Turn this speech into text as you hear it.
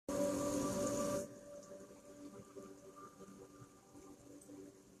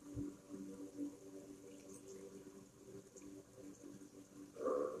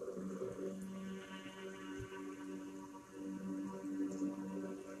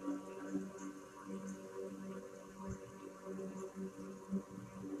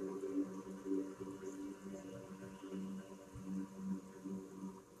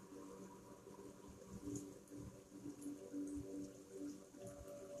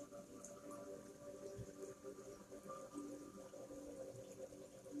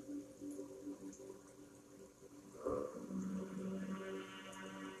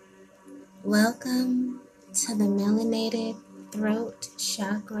Welcome to the Melanated Throat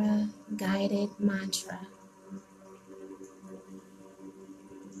Chakra Guided Mantra.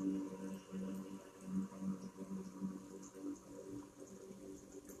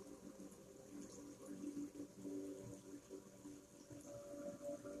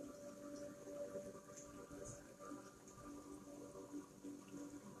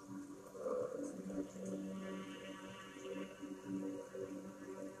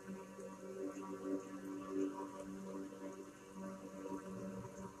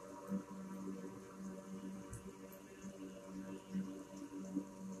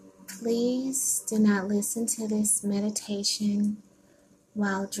 Please do not listen to this meditation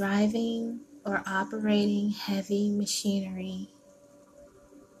while driving or operating heavy machinery.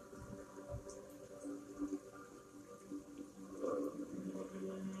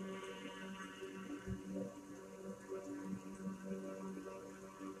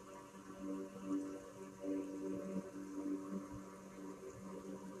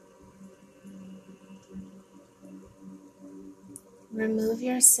 Remove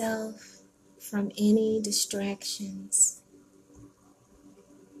yourself from any distractions.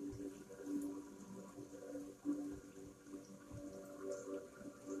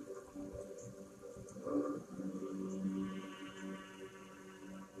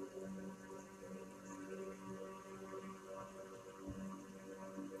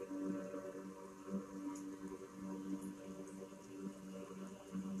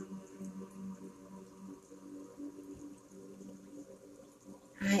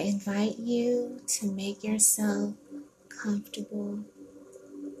 I invite you to make yourself comfortable.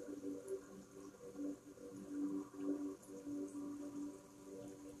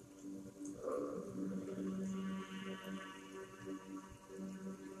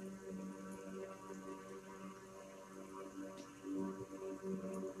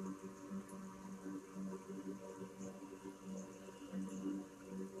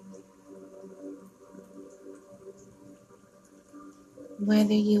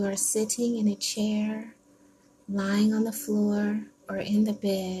 Whether you are sitting in a chair, lying on the floor, or in the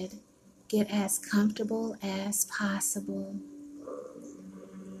bed, get as comfortable as possible.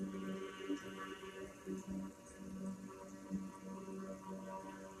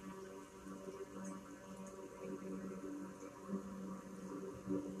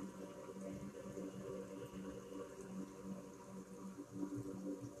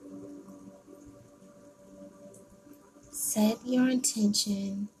 Set your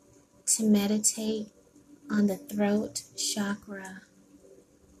intention to meditate on the throat chakra.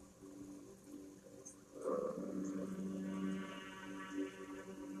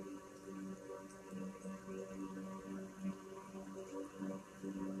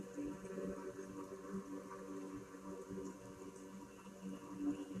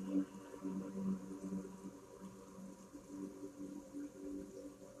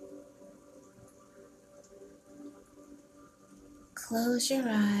 Close your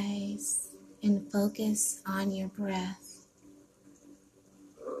eyes and focus on your breath.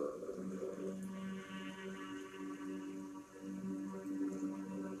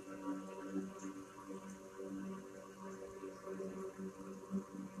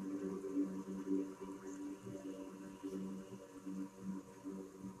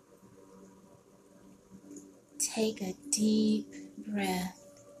 Take a deep breath.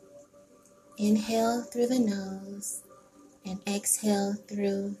 Inhale through the nose and exhale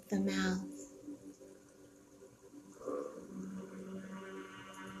through the mouth.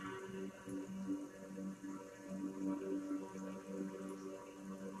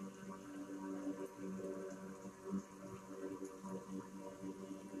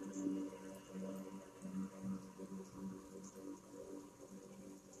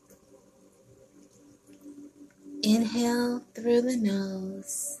 Inhale through the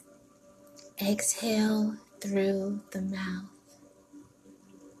nose. Exhale through the mouth.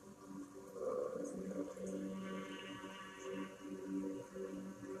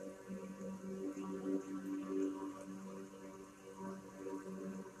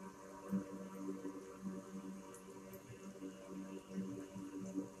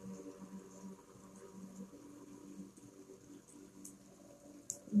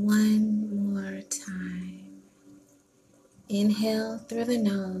 One more time. Inhale through the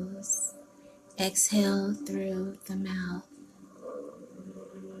nose. Exhale through the mouth.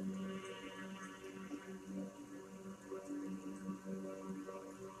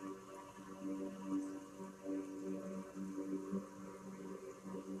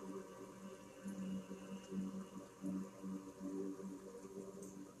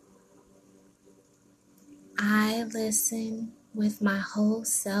 I listen with my whole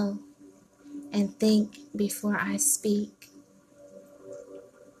self and think before I speak.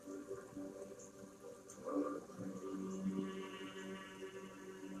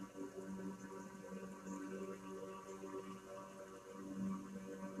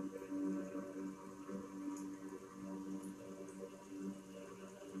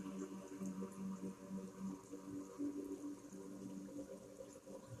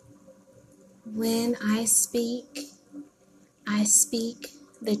 When I speak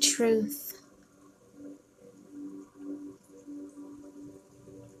the truth.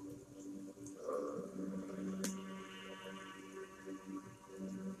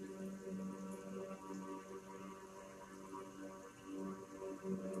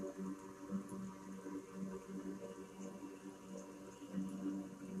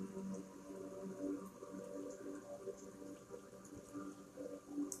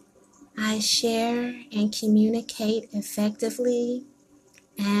 I share and communicate effectively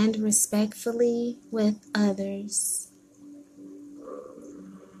and respectfully with others.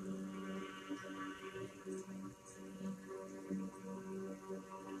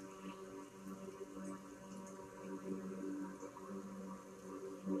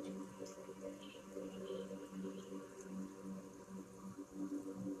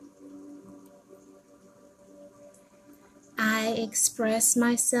 I express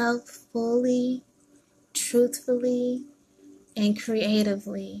myself fully, truthfully, and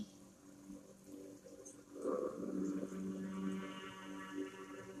creatively.